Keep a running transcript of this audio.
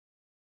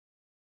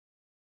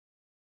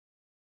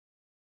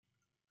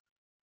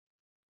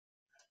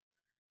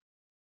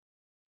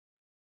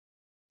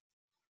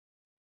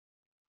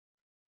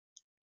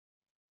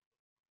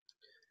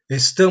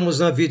Estamos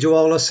na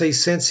videoaula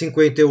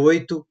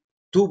 658,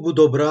 tubo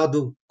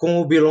dobrado com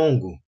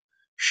Oblongo,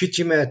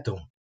 sheet metal,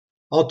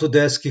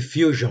 Autodesk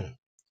Fusion.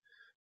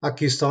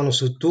 Aqui está o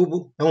nosso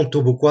tubo, é um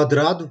tubo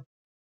quadrado,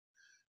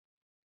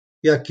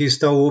 e aqui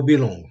está o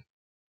Oblongo,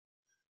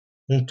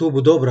 um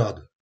tubo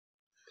dobrado.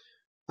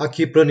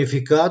 Aqui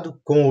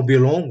planificado com o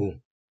Oblongo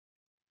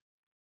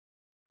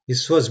e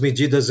suas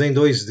medidas em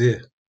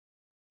 2D.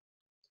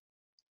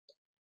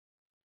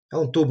 É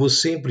um tubo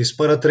simples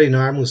para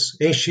treinarmos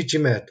em sheet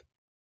metal.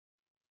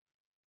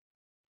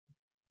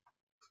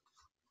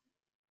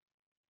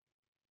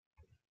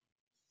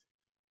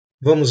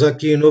 Vamos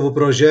aqui em novo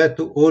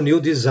projeto, o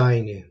New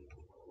Design.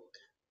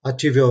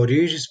 Ative a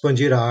origem,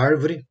 expandir a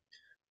árvore.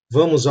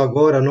 Vamos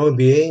agora no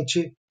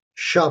ambiente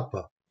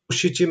Chapa, o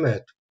sheet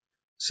metal.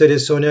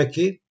 Selecione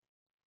aqui,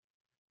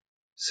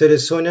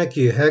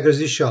 regras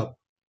de Chapa.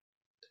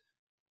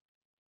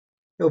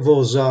 Eu vou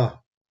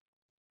usar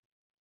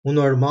o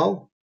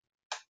normal.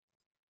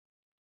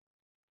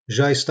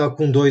 Já está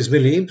com 2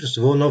 milímetros,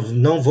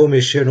 não vou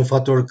mexer no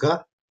fator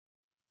K.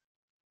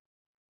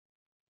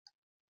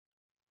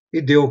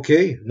 E dê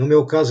OK, no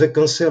meu caso é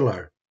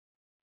cancelar.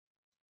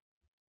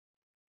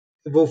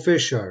 Eu vou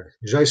fechar,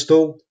 já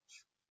estou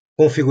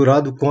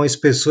configurado com a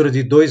espessura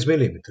de 2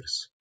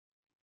 milímetros.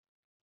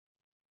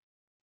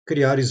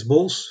 Criar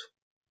esboço,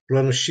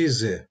 plano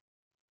XZ.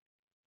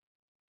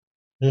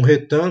 Um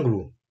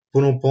retângulo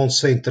por um ponto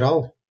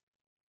central.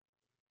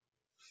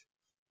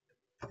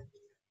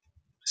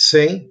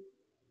 100,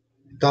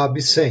 tab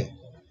 100.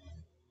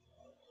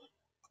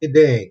 E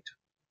dê Enter.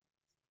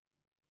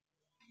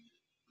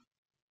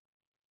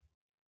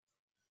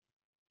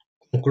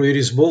 Concluir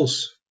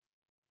esboço.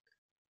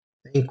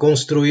 Em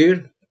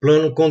construir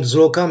plano com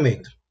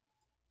deslocamento.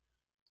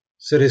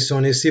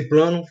 Selecione esse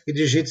plano e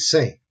digite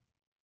 100.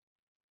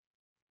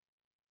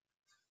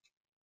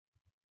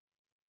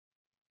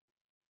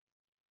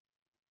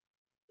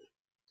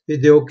 E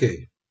dê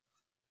OK.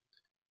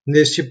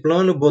 Neste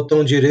plano,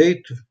 botão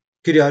direito,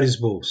 criar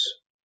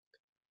esboço.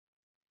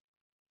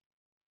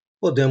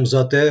 Podemos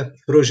até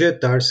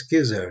projetar se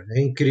quiser.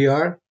 Em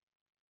criar,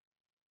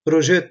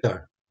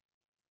 projetar.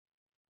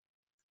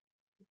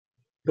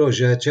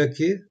 Projete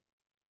aqui.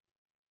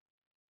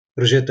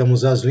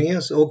 Projetamos as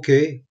linhas,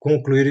 OK,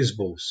 concluir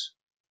esboço.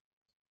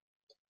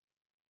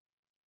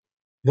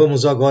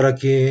 Vamos agora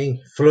aqui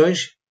em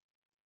flange.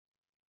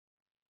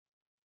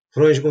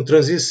 Flange com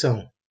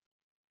transição.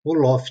 O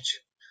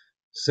loft.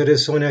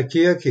 Selecione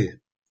aqui e aqui.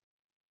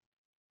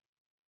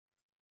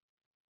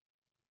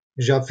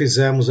 Já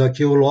fizemos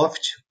aqui o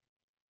loft.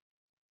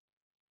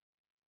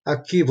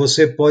 Aqui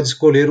você pode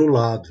escolher o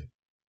lado.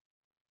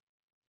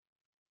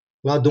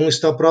 Lado 1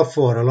 está para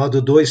fora,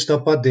 lado 2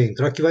 está para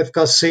dentro. Aqui vai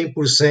ficar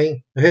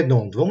 100%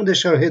 redondo. Vamos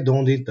deixar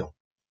redondo então.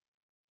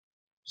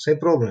 Sem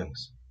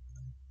problemas.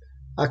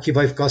 Aqui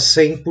vai ficar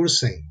 100%.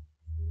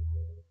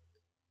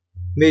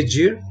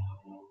 Medir.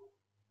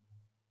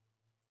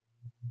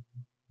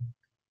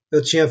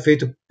 Eu tinha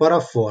feito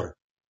para fora.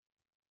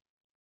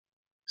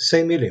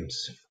 100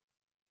 milímetros.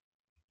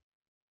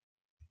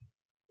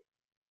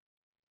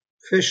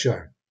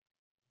 Fechar.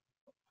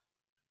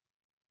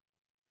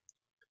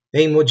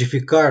 Em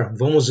modificar,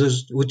 vamos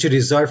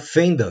utilizar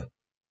fenda.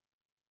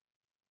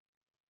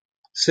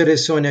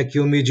 Selecione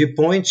aqui o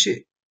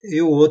midpoint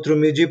e o outro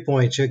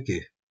midpoint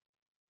aqui.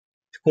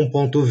 Com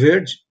ponto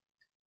verde.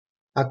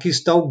 Aqui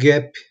está o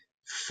gap,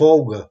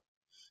 folga.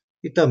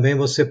 E também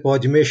você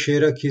pode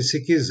mexer aqui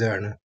se quiser,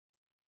 né?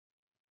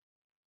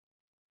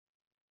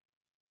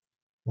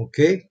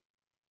 OK?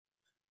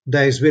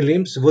 10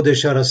 milímetros, vou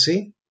deixar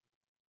assim.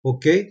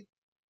 OK?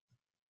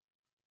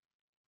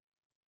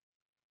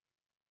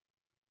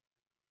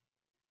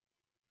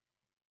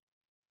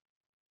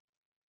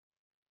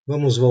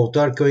 Vamos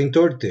voltar que eu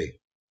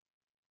entortei.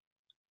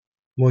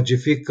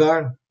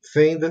 Modificar,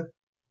 fenda.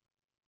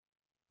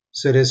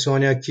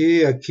 Selecione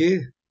aqui, aqui.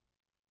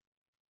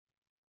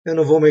 Eu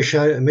não vou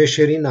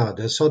mexer em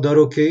nada, é só dar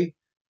OK.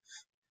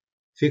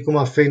 Fica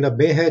uma fenda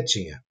bem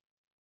retinha.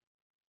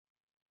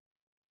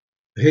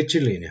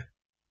 Retilínea.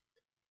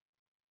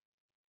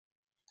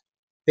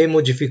 Em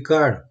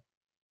modificar,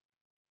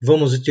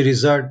 vamos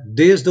utilizar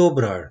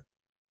desdobrar.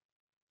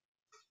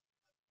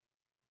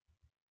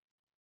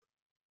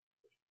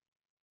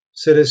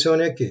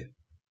 Selecione aqui.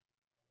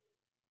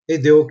 E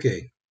dê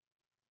OK.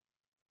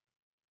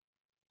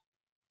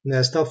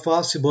 Nesta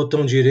face,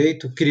 botão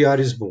direito, criar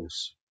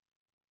esboço.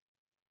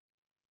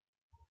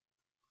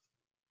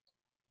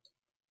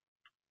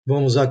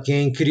 Vamos aqui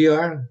em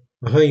criar,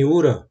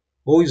 ranhura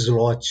ou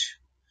slot,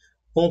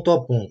 ponto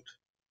a ponto,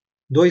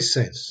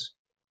 200.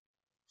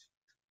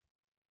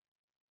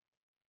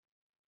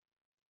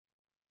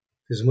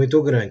 Fiz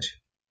muito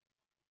grande.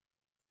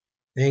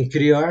 Em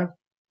criar,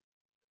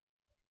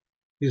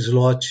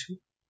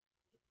 slot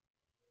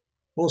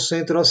ou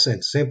centro a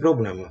centro, sem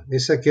problema.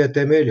 Esse aqui é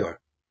até melhor.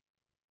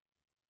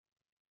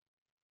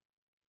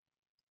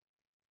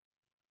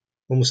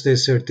 Vamos ter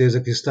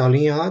certeza que está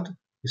alinhado.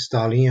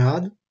 Está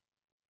alinhado.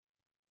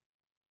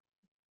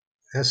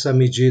 Essa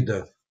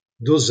medida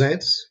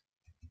 200.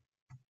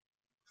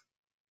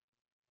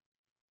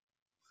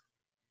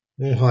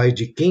 um raio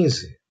de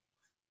 15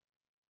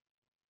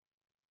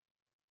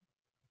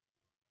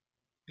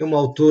 e uma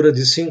altura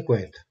de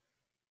 50.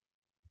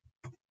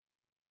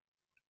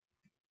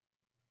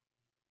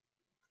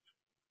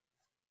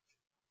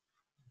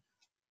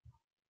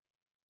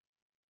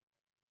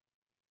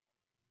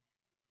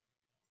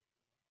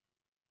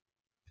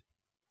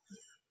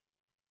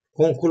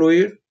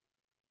 Concluir,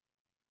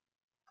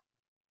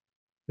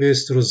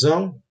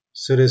 extrusão,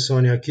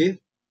 selecione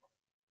aqui.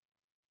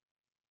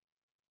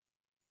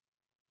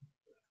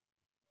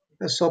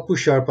 É só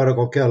puxar para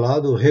qualquer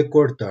lado,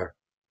 recortar.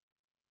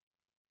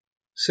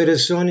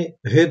 Selecione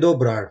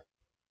redobrar.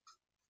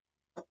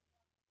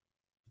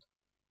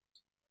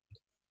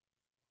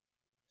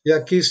 E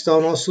aqui está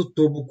o nosso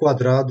tubo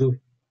quadrado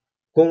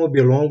com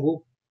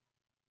oblongo,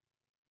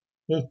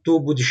 um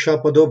tubo de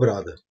chapa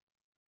dobrada.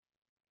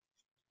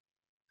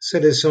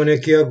 Selecione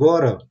aqui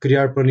agora,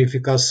 criar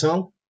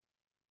planificação,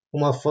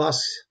 uma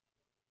face.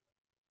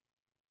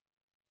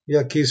 E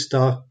aqui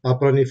está a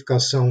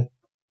planificação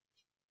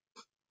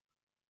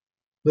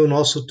do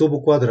nosso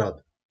tubo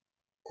quadrado.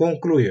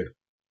 Concluir.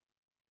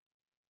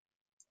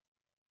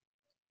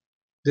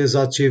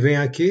 Desativem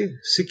aqui.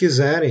 Se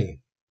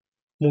quiserem,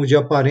 mude a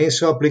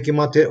aparência ou aplique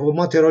o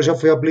material já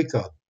foi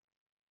aplicado.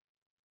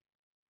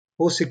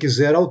 Ou se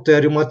quiser,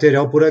 altere o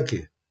material por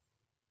aqui.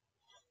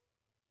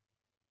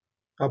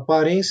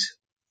 Aparência.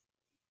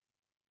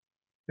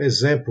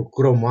 Exemplo,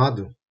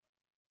 cromado.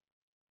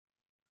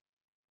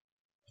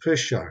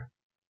 Fechar.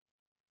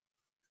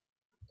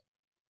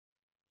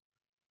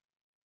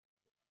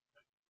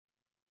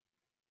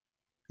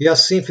 E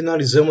assim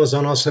finalizamos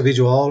a nossa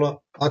videoaula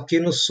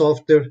aqui no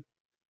software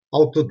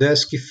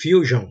Autodesk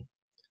Fusion.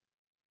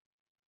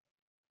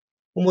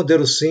 Um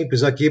modelo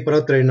simples aqui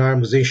para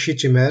treinarmos em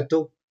sheet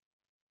metal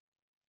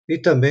e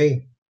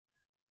também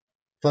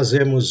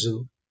fazermos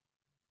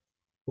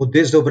o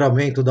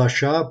desdobramento da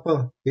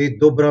chapa e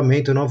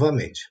dobramento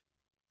novamente.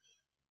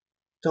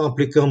 Então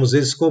aplicamos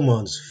esses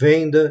comandos: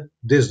 venda,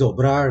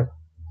 desdobrar,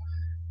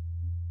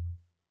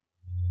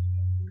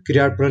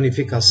 criar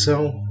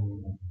planificação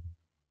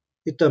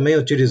e também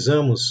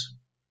utilizamos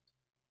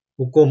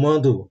o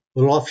comando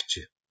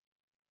loft.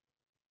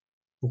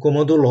 O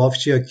comando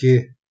loft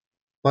aqui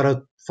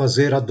para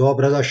fazer a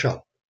dobra da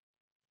chapa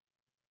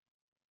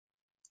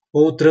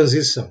ou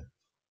transição.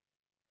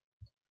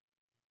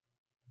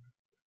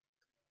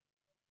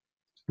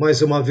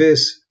 Mais uma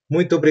vez,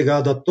 muito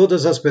obrigado a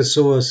todas as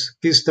pessoas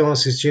que estão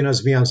assistindo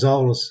às minhas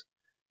aulas,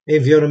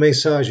 enviando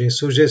mensagens,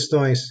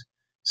 sugestões,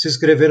 se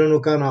inscrevendo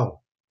no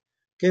canal.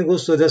 Quem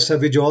gostou dessa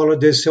videoaula,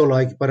 deixe seu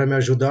like para me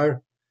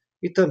ajudar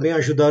e também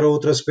ajudar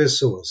outras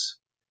pessoas.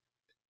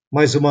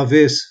 Mais uma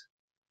vez,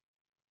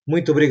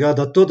 muito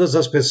obrigado a todas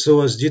as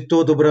pessoas de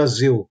todo o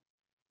Brasil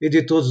e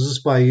de todos os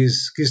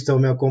países que estão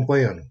me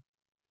acompanhando.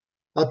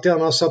 Até a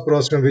nossa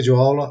próxima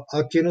videoaula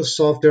aqui no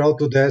software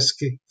Autodesk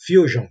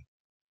Fusion.